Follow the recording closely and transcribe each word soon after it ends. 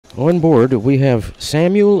On board, we have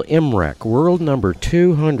Samuel IMREK, world number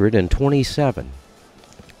 227.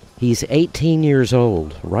 He's 18 years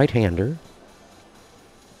old, right-hander.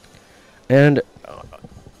 And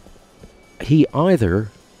he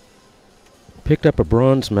either picked up a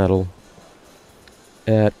bronze medal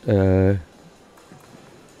at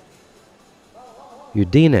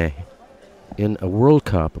Udine in a World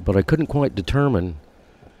Cup, but I couldn't quite determine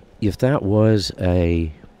if that was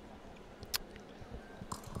a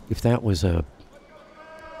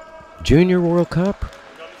Junior World Cup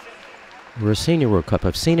or a Senior World Cup.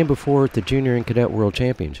 I've seen him before at the Junior and Cadet World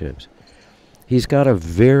Championships. He's got a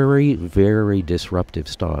very, very disruptive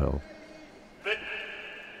style.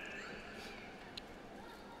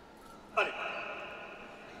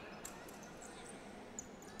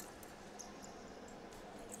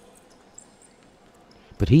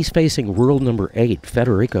 But he's facing world number 8,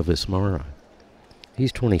 Federico VISMARA.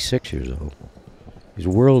 He's 26 years old. He's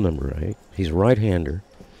world number 8. He's a right-hander.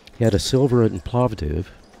 He had a silver in Plovdiv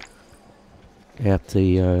at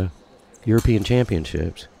the European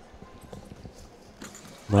Championships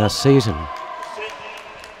last season.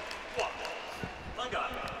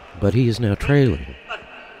 But he is now trailing.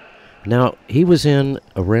 Now, he was in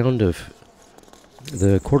a round of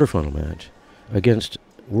the quarterfinal match against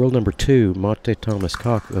world number 2, Mate Thomas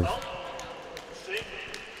Koch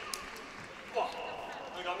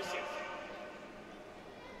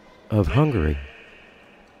of Hungary.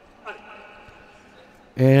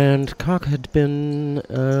 And Koch had been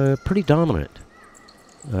pretty dominant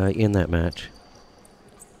in that match.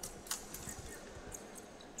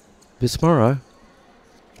 VISMARA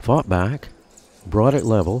fought back, brought it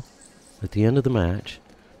level at the end of the match.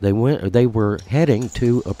 They were heading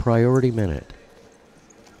to a priority minute.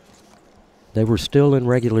 They were still in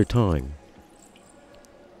regular time.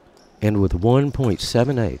 And with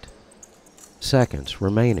 1.78 seconds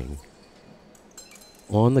remaining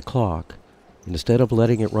on the clock, instead of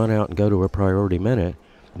letting it run out and go to a priority minute,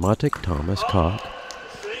 Mate Thomas Koch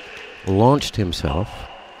launched himself.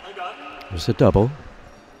 It was a double.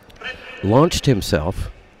 Launched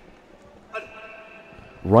himself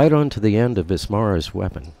right onto the end of VISMARA's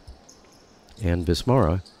weapon. And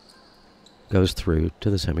VISMARA goes through to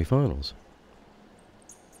the semifinals.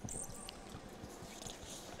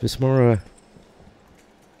 VISMARA,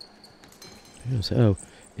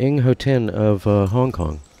 Ng Ho Tin of Hong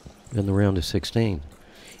Kong in the round of 16.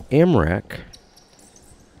 IMREK,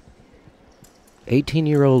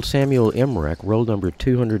 18-year-old Samuel IMREK, world number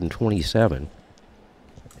 227,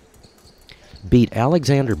 beat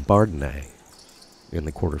Alexander Bardnay in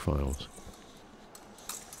the quarterfinals.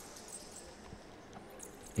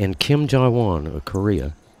 And Kim Jae-won of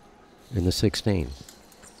Korea in the 16.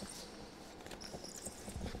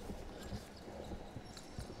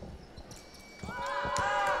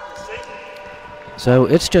 So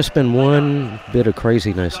it's just been one bit of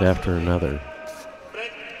craziness after another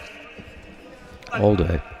all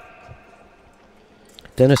day.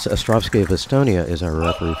 Denis Ostrovsky of Estonia is our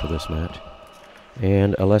referee for this match.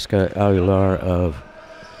 And Aleska Aguilar of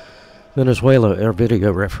Venezuela, our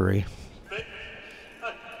video referee.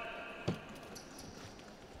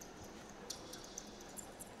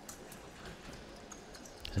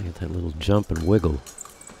 I get that little jump and wiggle.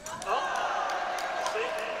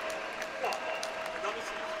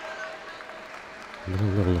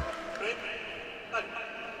 Little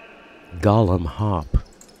Gollum hop.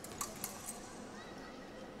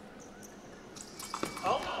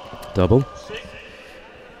 Double.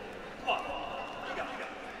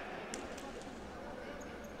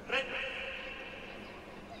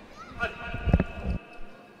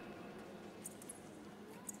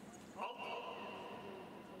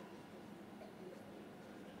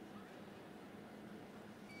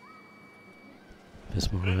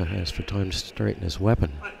 VISMARA has for time to straighten his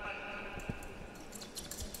weapon.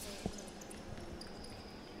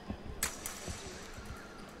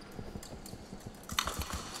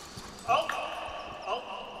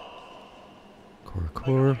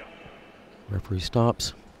 Core. Referee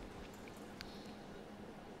stops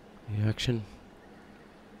the action.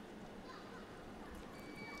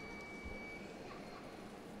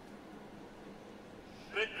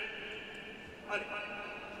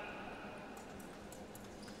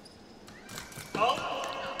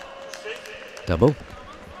 Double.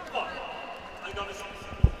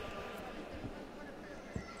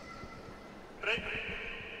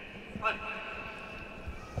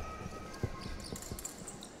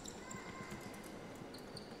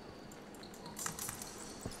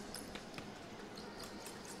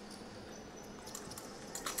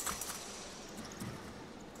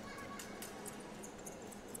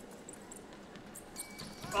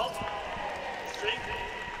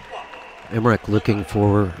 IMREK looking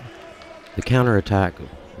for the counterattack.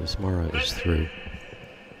 VISMARA is through.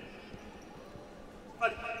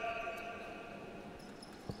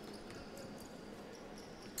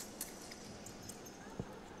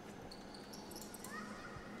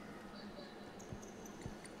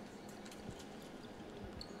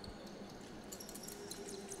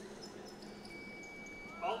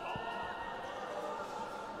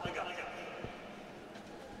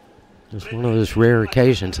 It's one of those rare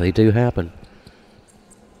occasions, they do happen,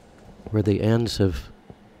 where the ends of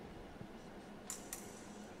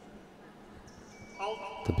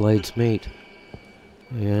the blades meet.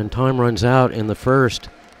 And time runs out in the first.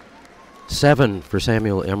 7 for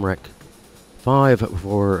Samuel IMREK, 5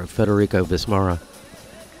 for Federico VISMARA.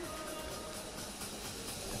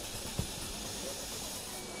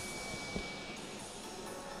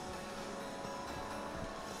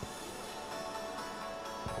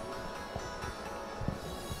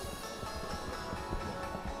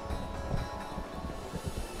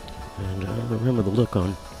 And I remember the look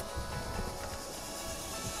on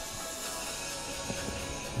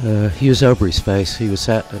Hughes Aubry's face. He was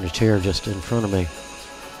sat in a chair just in front of me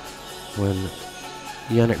when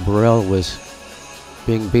Yannick Borel was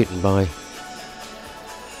being beaten by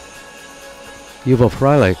Yuval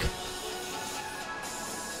Freilich.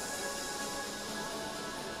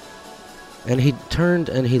 And he turned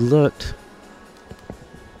and he looked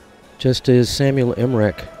just as Samuel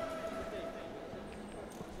IMREK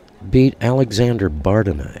beat Alexander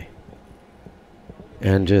Bardemay,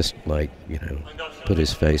 and just, like, you know, put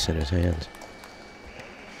his face in his hands.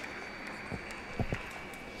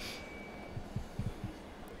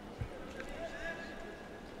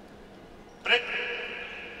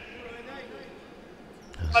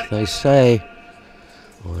 As they say,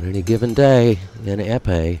 on any given day in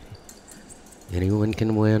épée, anyone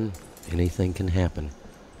can win, anything can happen.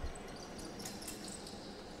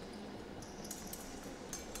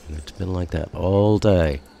 And it's been like that all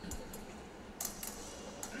day.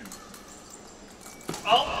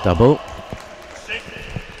 Double.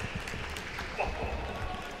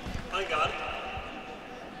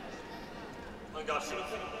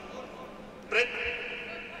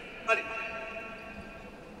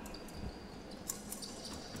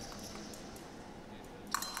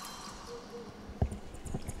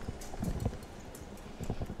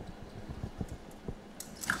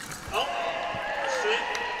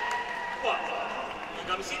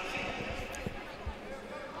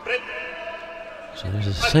 So there's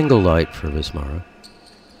a single light for VISMARA.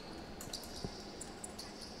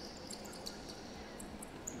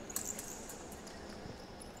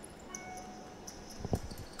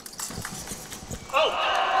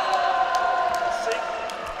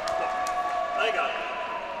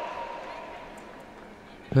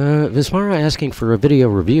 VISMARA asking for a video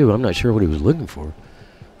review. I'm not sure what he was looking for.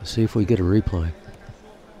 Let's see if we get a replay.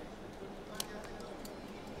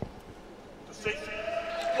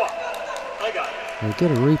 We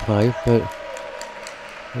get a replay, but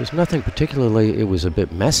there's nothing particularly. It was a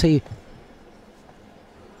bit messy,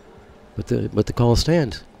 but the call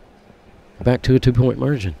stands. Back to a 2-point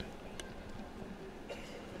margin.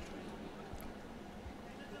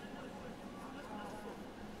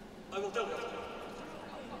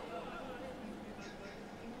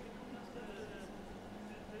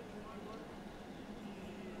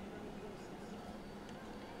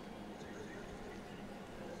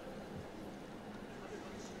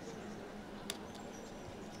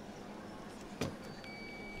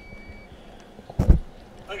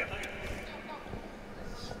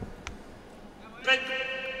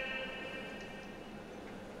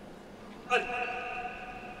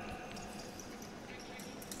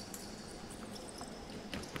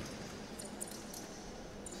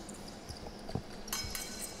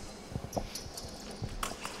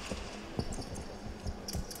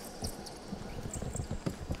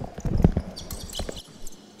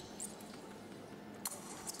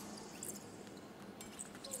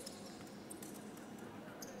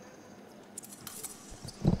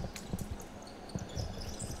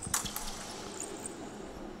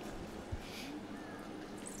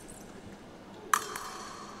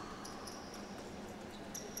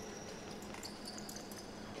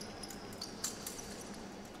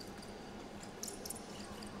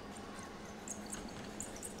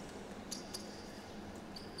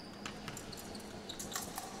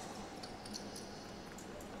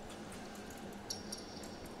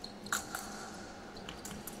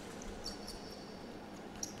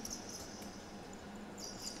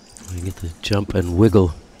 We get the jump and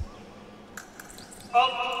wiggle. The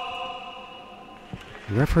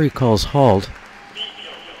referee calls halt.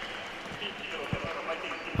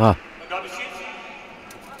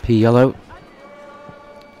 P yellow.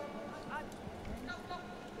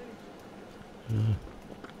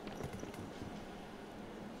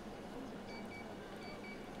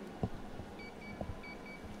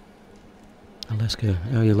 Alaska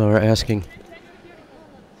Aguilar asking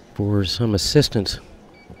for some assistance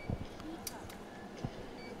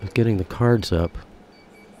with getting the cards up.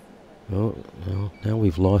 Oh, well, now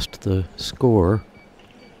we've lost the score.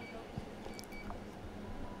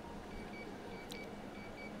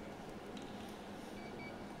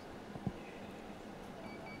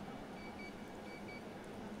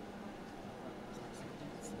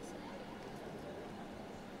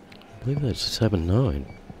 I believe that's 7-9.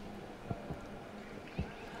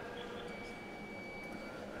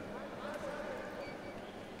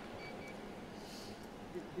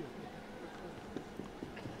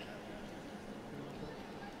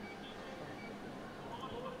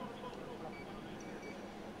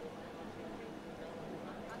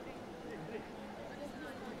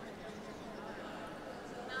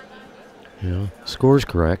 Yeah, score's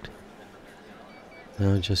correct.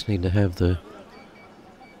 Now I just need to have the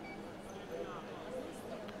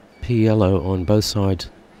P yellow on both sides.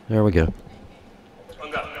 There we go.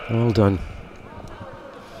 All done.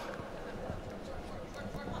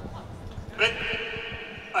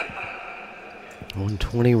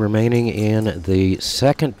 .120 remaining in the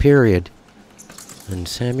second period. And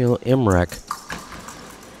Samuel IMREK,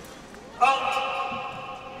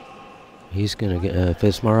 he's going to get,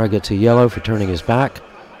 VISMARA gets a yellow for turning his back.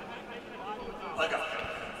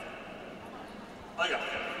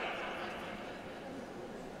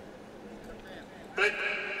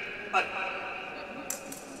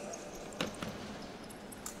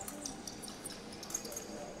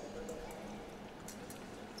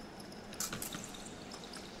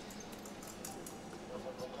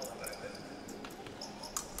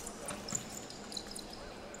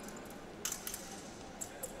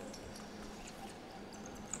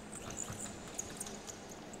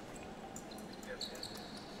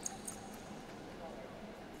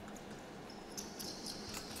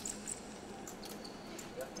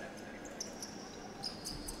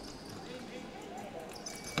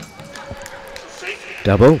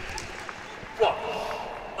 Double.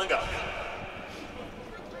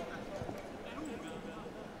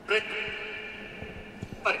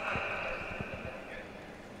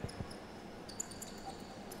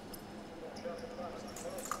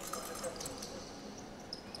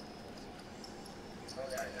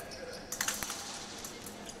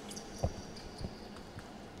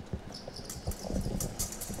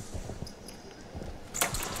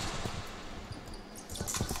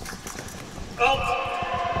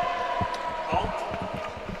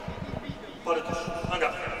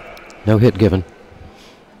 No hit given.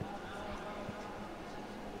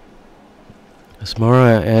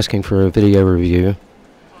 VISMARA asking for a video review,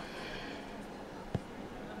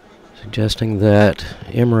 suggesting that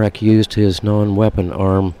IMREK used his non-weapon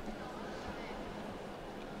arm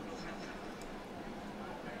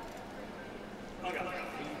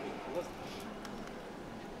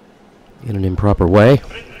in an improper way.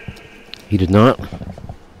 He did not.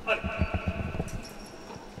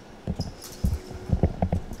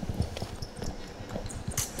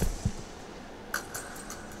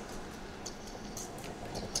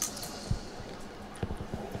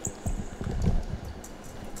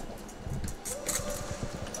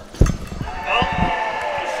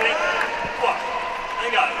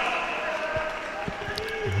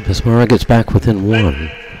 VISMARA gets back within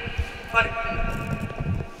one.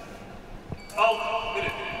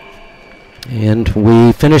 And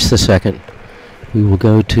we finish the second. We will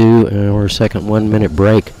go to our second 1 minute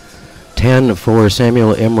break. 10 for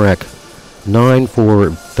Samuel IMREK, 9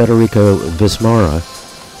 for Federico VISMARA.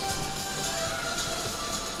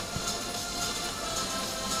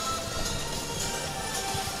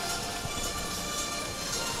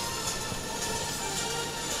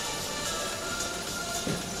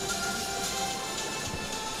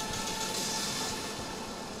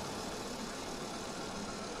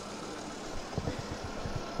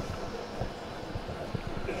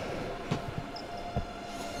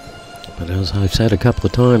 But as I've said a couple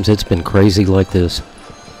of times, it's been crazy like this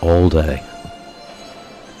all day.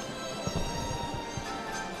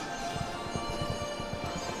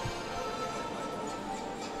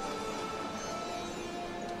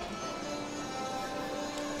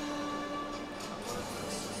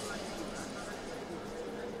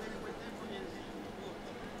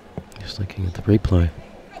 Just looking at the replay.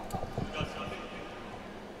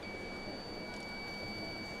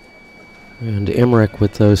 And IMREK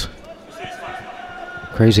with those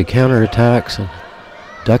crazy counterattacks and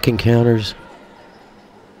ducking counters.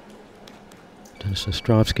 Dennis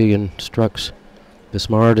Ostrovsky instructs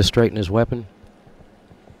VISMARA to straighten his weapon.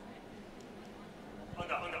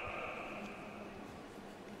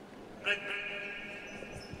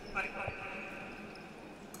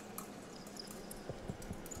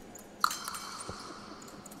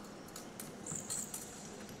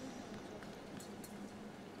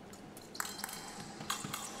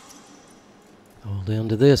 All down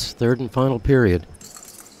to this third and final period.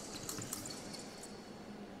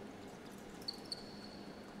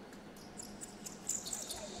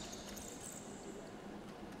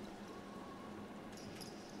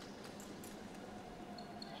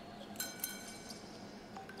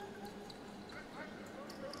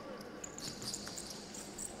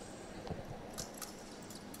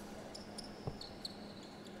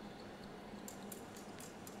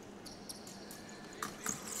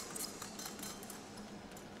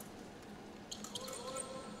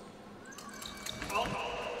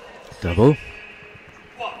 Double.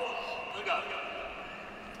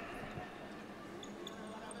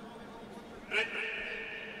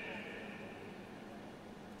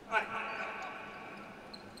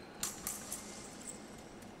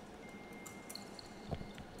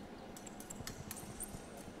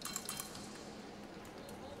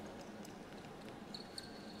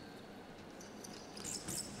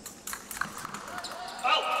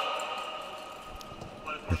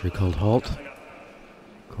 Referee called halt.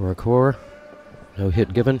 Core, no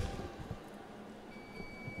hit given.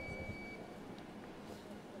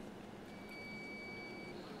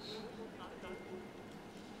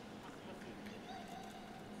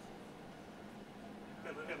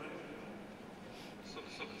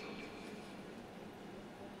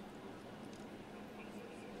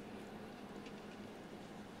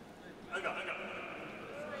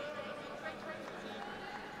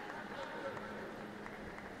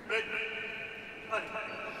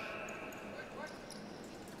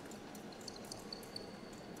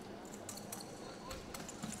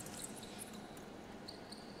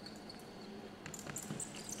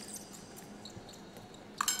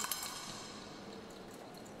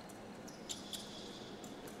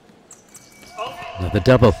 Another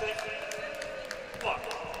double.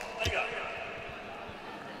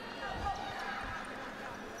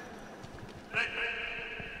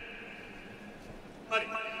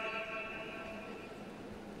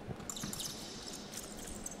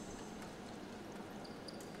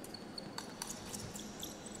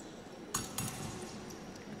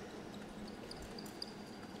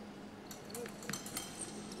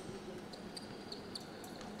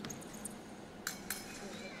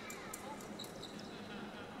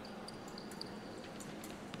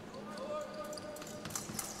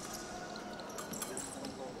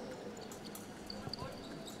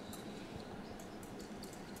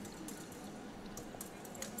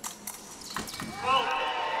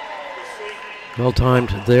 Well timed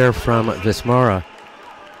there from VISMARA.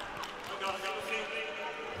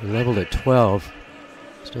 He leveled at 12.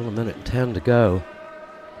 Still a minute and 10 to go.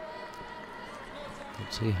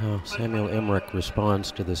 Let's see how Samuel IMREK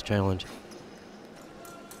responds to this challenge.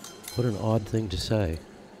 What an odd thing to say.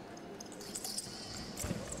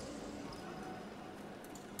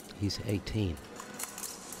 He's 18.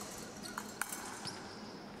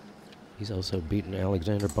 He's also beaten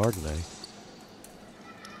Alexander Bardenay.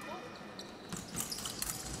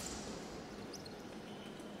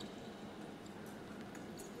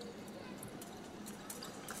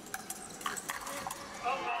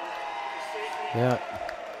 Yeah.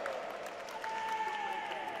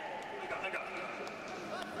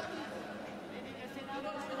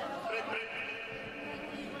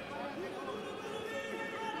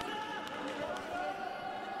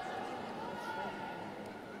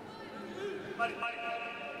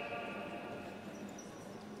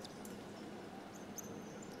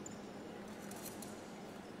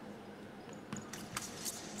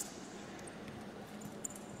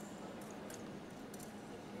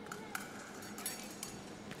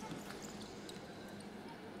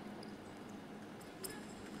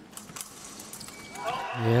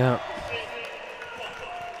 Yeah.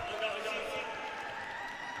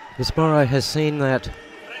 VISMARA has seen that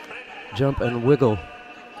jump and wiggle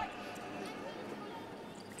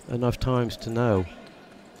enough times to know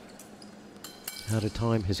how to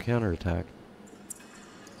time his counterattack.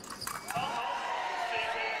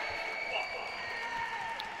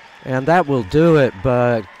 And that will do it,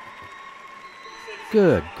 but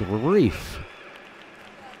good grief.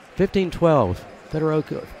 15-12.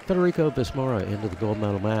 Federico VISMARA into the gold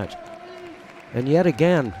medal match. And yet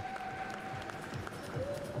again,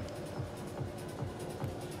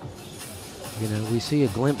 you know, we see a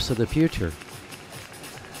glimpse of the future.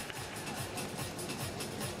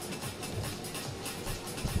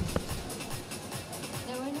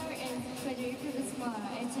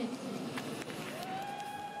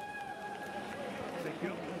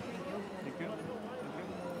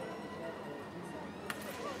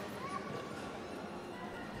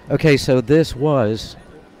 Okay, so this was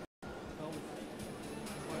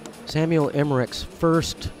Samuel IMREK's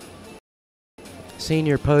first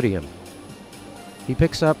senior podium. He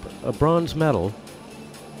picks up a bronze medal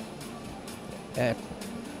at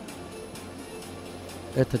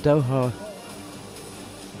the Doha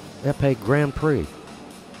Epee Grand Prix.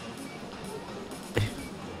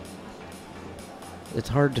 It's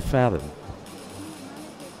hard to fathom.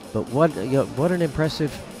 But what an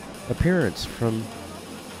impressive appearance from